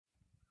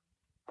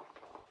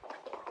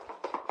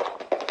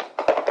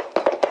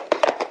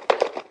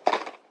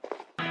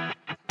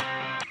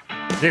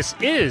This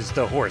is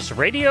the Horse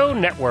Radio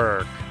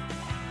Network.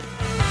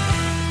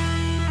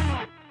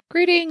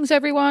 Greetings,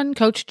 everyone.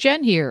 Coach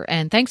Jen here,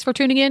 and thanks for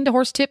tuning in to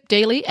Horse Tip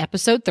Daily,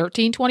 episode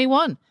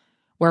 1321,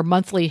 where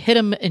monthly Hit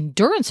 'em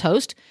Endurance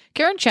host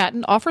Karen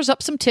Chaton offers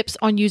up some tips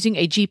on using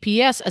a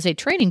GPS as a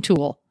training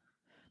tool.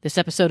 This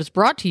episode is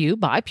brought to you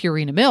by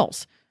Purina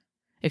Mills.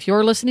 If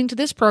you're listening to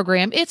this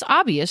program, it's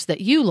obvious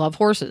that you love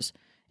horses.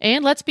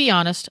 And let's be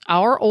honest,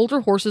 our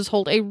older horses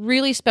hold a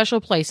really special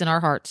place in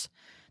our hearts.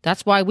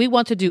 That's why we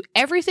want to do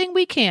everything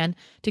we can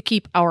to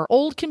keep our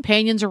old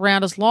companions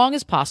around as long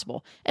as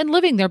possible and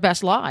living their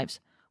best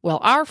lives. Well,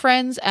 our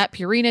friends at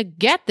Purina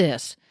get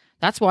this.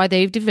 That's why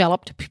they've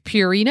developed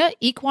Purina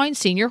Equine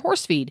Senior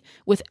Horse Feed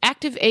with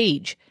Active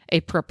Age,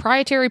 a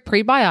proprietary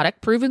prebiotic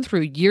proven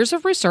through years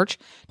of research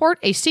to support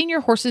a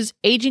senior horse's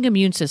aging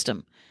immune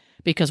system.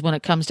 Because when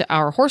it comes to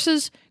our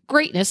horses,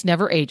 greatness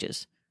never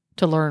ages.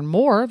 To learn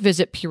more,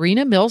 visit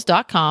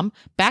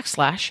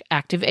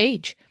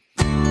purinamills.com/activeage.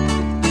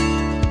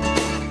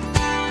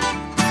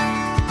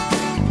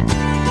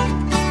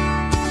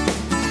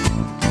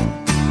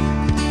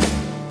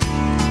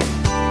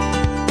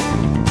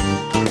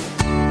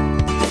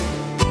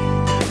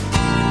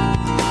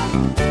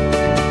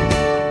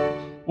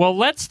 Well,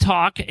 let's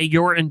talk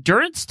your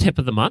endurance tip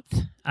of the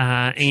month.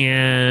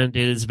 And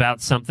it is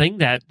about something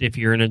that if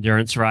you're an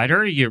endurance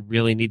rider, you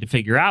really need to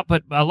figure out.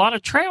 But a lot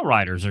of trail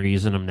riders are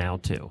using them now,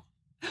 too.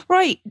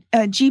 Right.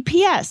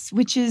 GPS,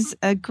 which is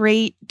a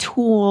great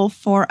tool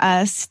for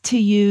us to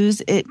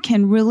use. It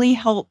can really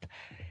help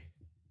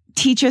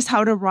teach us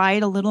how to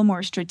ride a little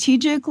more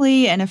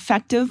strategically and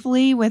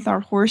effectively with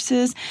our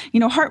horses. You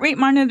know, heart rate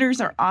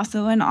monitors are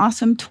also an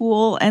awesome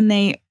tool, and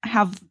they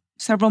have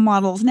several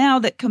models now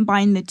that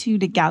combine the two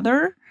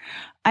together.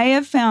 I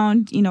have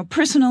found,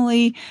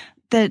 personally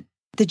that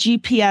the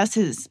GPS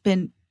has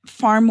been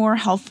far more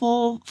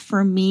helpful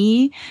for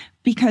me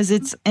because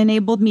it's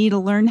enabled me to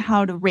learn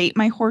how to rate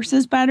my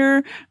horses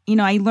better.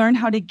 I learned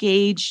how to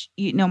gauge,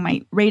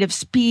 my rate of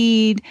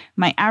speed,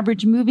 my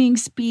average moving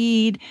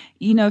speed.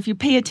 If you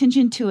pay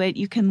attention to it,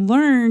 you can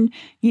learn,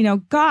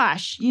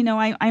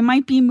 I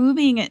might be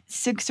moving at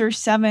 6 or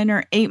 7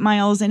 or 8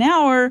 miles an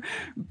hour,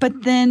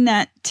 but then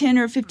that 10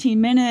 or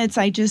 15 minutes,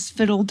 I just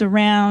fiddled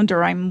around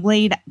or I'm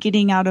late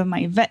getting out of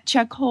my vet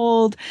check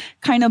hold,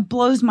 kind of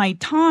blows my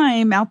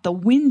time out the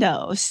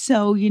window.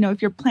 So,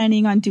 if you're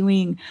planning on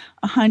doing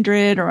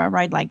 100 or a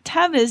ride like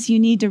Tevis, you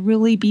need to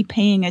really be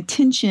paying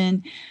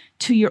attention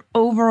to your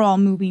overall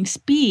moving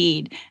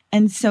speed.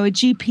 And so a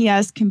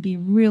GPS can be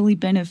really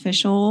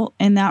beneficial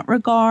in that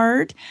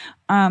regard.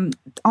 On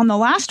the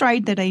last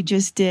ride that I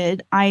just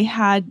did, I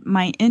had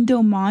my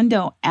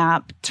Endomondo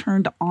app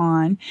turned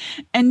on.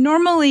 And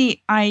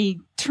normally I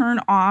turn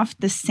off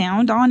the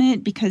sound on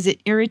it because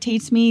it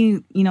irritates me,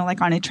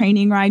 like on a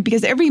training ride,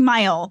 because every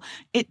mile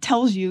it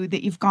tells you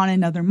that you've gone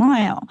another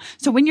mile.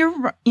 So when you're,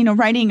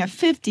 riding a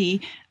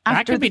 50,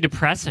 that could be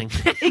depressing.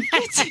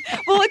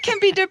 It can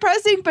be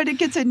depressing, but it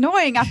gets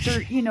annoying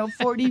after,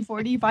 40,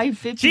 45,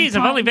 50 Geez,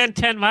 I've only been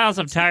 10 miles.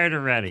 I'm tired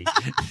already.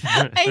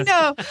 I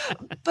know.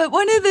 But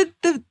one of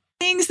the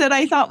things that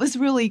I thought was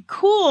really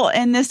cool,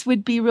 and this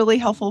would be really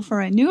helpful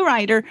for a new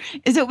rider,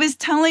 is it was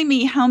telling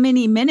me how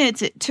many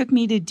minutes it took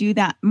me to do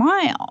that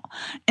mile.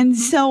 And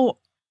so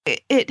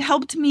it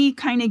helped me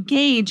kind of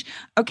gauge,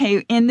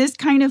 okay, in this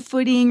kind of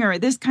footing or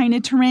this kind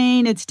of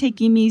terrain, it's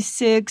taking me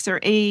 6 or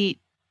 8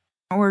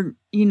 or,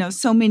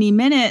 so many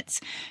minutes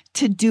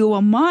to do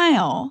a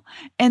mile.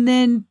 And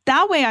then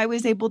that way I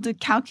was able to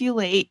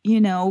calculate,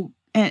 an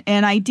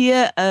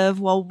idea of,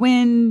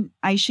 when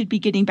I should be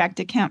getting back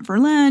to camp for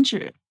lunch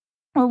or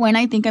when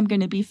I think I'm going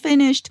to be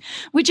finished,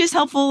 which is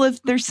helpful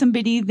if there's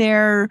somebody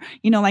there,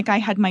 like I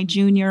had my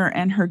junior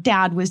and her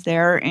dad was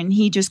there and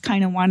he just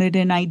kind of wanted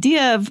an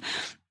idea of,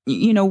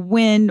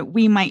 when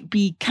we might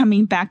be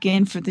coming back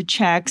in for the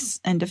checks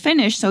and to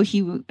finish. So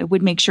he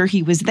would make sure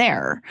he was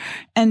there.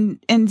 And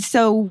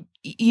so,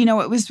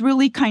 it was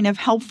really kind of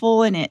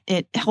helpful, and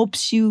it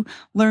helps you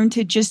learn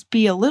to just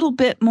be a little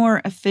bit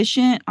more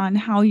efficient on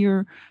how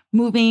you're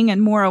moving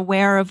and more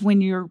aware of when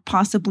you're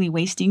possibly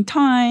wasting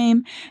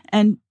time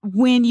and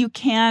when you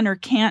can or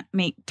can't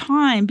make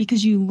time,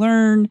 because you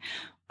learn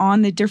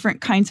on the different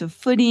kinds of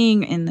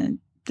footing and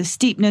the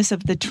steepness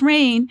of the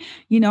terrain,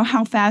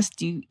 how fast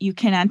you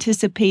can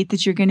anticipate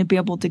that you're going to be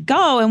able to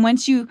go. And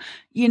once you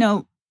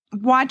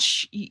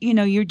watch,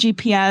 your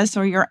GPS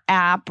or your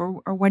app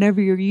or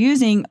whatever you're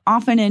using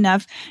often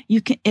enough,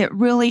 it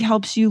really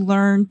helps you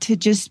learn to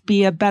just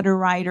be a better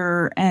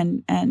rider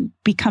and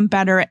become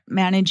better at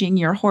managing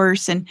your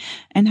horse and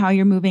how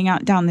you're moving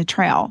out down the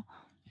trail.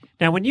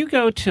 Now, when you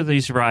go to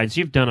these rides,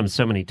 you've done them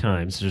so many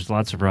times. There's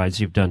lots of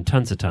rides you've done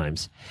tons of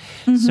times.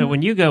 Mm-hmm. So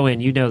when you go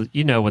in, you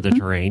know what the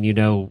terrain, you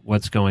know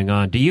what's going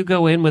on. Do you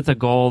go in with a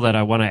goal that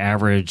I want to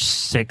average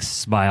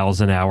 6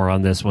 miles an hour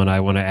on this one? I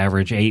want to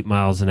average 8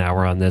 miles an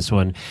hour on this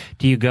one.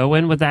 Do you go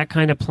in with that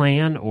kind of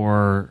plan,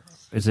 or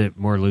is it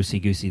more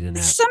loosey-goosey than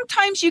that?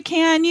 Sometimes you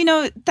can.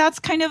 That's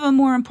kind of a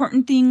more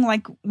important thing,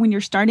 like when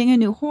you're starting a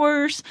new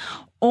horse,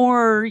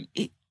 or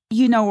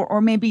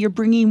or maybe you're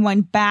bringing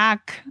one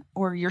back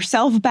or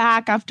yourself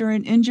back after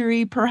an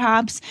injury,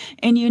 perhaps,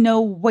 and you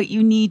know what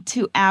you need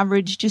to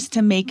average just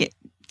to make it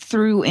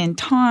through in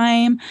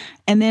time.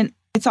 And then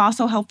it's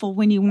also helpful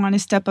when you want to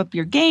step up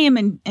your game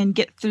and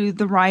get through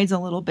the rides a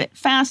little bit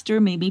faster,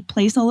 maybe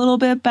place a little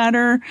bit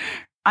better.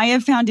 I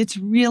have found it's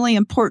really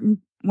important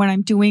when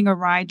I'm doing a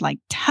ride like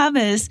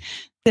Tevis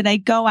that I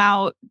go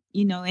out,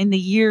 in the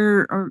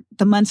year or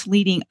the months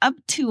leading up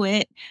to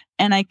it,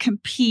 and I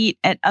compete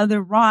at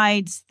other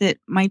rides that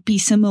might be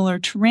similar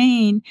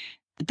terrain,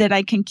 that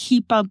I can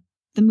keep up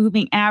the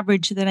moving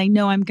average that I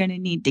know I'm going to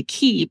need to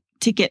keep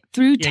to get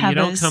through Tevis. You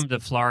don't come to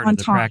Florida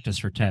to practice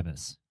for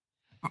Tevis.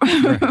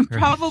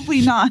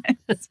 Probably not.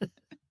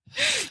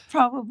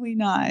 Probably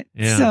not.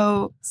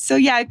 Yeah. So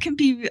yeah, it can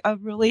be a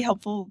really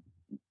helpful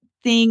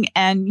thing.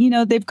 And,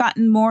 they've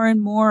gotten more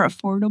and more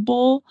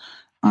affordable.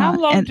 How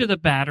long do the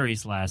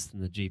batteries last in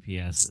the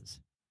GPSs?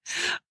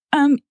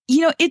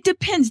 It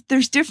depends.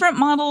 There's different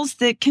models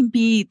that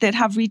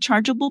have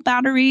rechargeable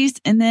batteries.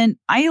 And then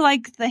I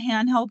like the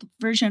handheld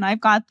version I've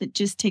got that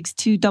just takes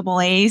 2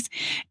 AA's.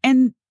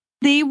 And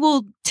they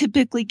will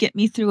typically get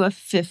me through a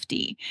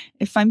 50.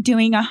 If I'm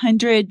doing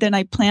 100, then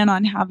I plan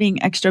on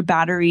having extra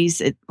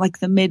batteries at like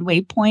the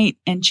midway point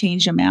and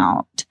change them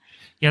out.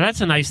 Yeah,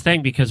 that's a nice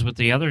thing because with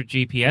the other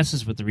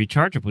GPSs with the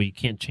rechargeable, you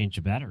can't change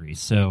the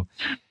batteries. So,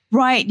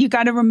 right, you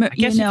got to remember. I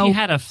guess if you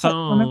had a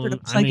phone, remember to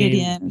plug it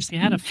in. If you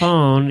had a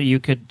phone, you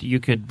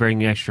could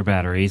bring extra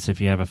batteries. If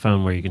you have a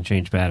phone where you can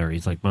change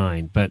batteries, like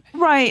mine, but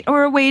right,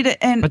 or a way to.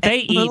 But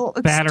they eat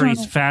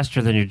batteries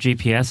faster than your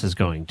GPS is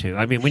going to.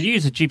 I mean, when you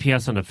use a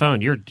GPS on the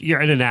phone,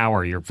 you're in an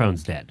hour, your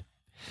phone's dead.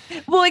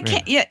 Well, it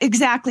can't. Yeah,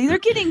 exactly. They're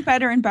getting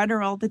better and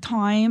better all the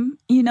time.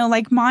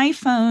 Like my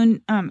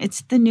phone,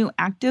 it's the new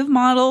active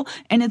model,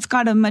 and it's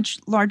got a much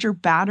larger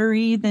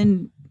battery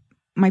than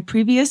my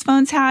previous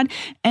phones had,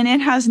 and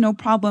it has no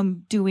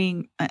problem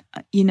doing,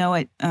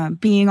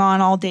 being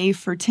on all day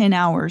for 10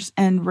 hours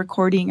and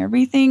recording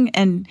everything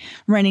and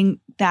running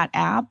that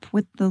app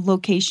with the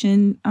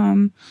location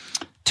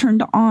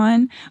turned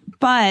on.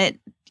 But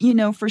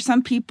for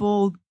some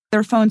people,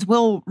 their phones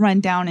will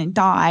run down and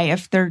die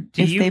if they've got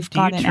an app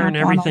on all day. Do you turn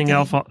everything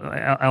else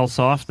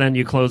off? Then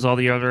you close all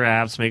the other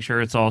apps, make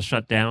sure it's all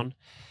shut down.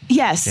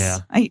 Yes, yeah.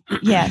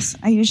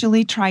 I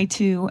usually try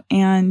to,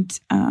 and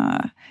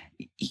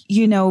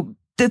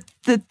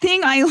the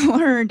thing I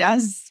learned,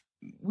 as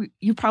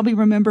you probably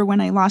remember, when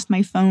I lost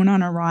my phone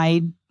on a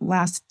ride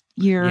last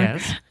year,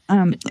 yes.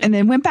 And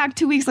then went back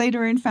 2 weeks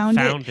later and found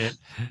it.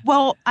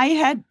 Well, I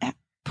had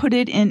put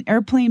it in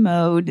airplane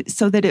mode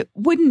so that it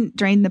wouldn't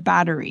drain the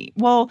battery.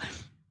 Well,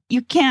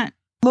 you can't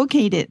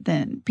locate it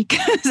then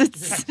because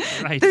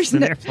it's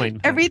an airplane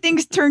mode.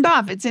 Everything's turned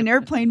off. It's in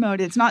airplane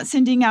mode. It's not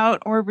sending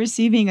out or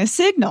receiving a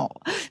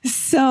signal.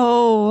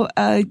 So,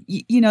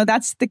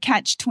 that's the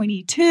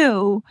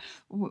catch-22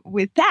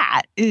 with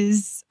that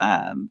is,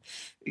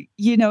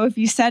 if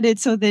you set it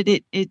so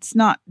that it's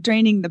not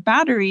draining the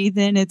battery,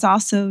 then it's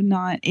also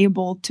not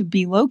able to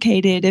be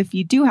located if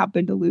you do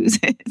happen to lose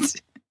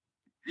it.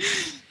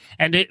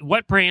 And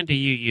what brand do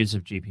you use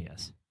of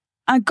GPS?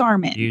 A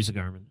Garmin. You use a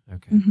Garmin.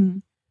 Okay. Mm-hmm.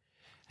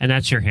 And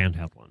that's your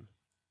handheld one?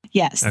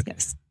 Yes. Okay.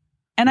 Yes.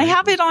 And I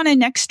have it on a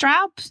neck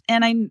strap,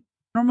 and I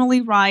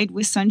normally ride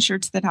with sun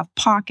shirts that have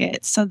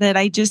pockets so that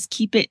I just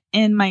keep it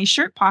in my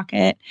shirt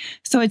pocket.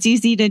 So it's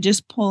easy to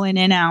just pull in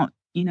and out,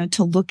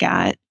 to look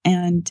at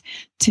and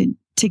to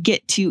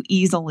get to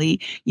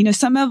easily.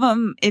 Some of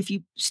them, if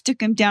you stick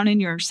them down in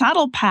your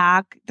saddle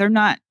pack, they're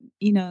not,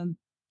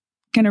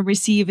 going to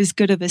receive as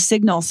good of a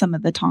signal some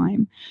of the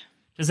time.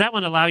 Does that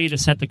one allow you to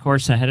set the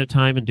course ahead of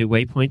time and do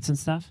waypoints and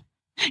stuff?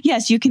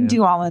 Yes, you can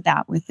do all of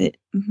that with it.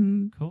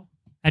 Mm-hmm. Cool.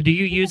 And do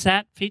you use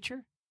that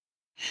feature?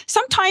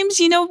 Sometimes,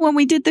 when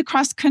we did the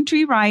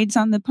cross-country rides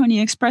on the Pony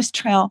Express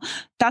Trail,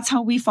 that's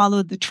how we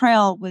followed the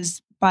trail,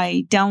 was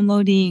by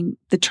downloading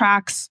the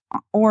tracks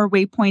or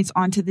waypoints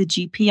onto the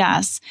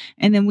GPS.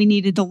 And then we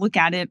needed to look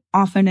at it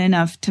often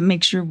enough to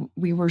make sure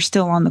we were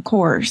still on the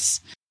course.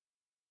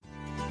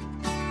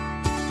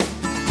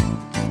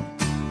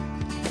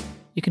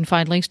 You can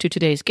find links to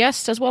today's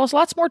guests as well as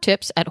lots more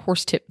tips at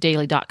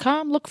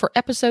horsetipdaily.com. Look for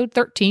episode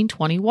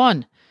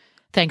 1321.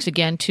 Thanks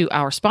again to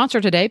our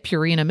sponsor today,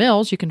 Purina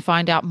Mills. You can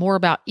find out more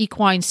about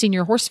equine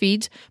senior horse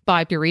feeds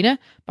by Purina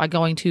by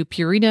going to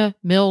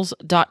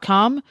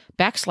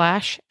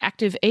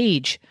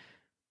purinamills.com/active-age.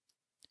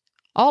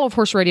 All of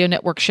Horse Radio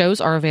Network shows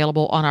are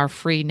available on our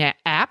free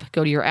app.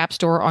 Go to your app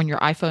store on your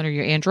iPhone or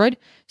your Android,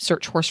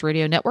 search Horse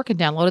Radio Network, and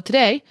download it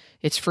today.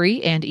 It's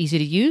free and easy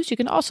to use. You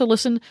can also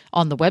listen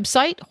on the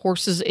website,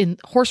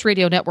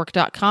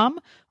 horseradionetwork.com,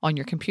 on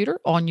your computer,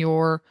 on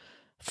your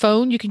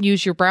phone. You can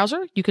use your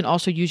browser. You can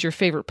also use your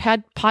favorite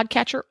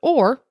podcatcher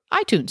or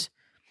iTunes.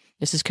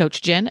 This is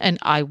Coach Jen, and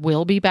I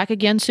will be back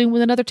again soon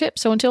with another tip.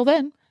 So until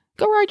then,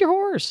 go ride your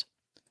horse.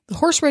 The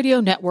Horse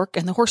Radio Network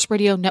and the Horse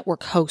Radio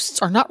Network hosts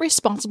are not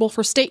responsible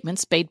for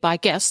statements made by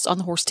guests on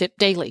the Horse Tip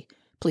Daily.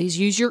 Please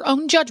use your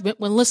own judgment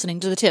when listening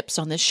to the tips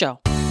on this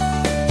show.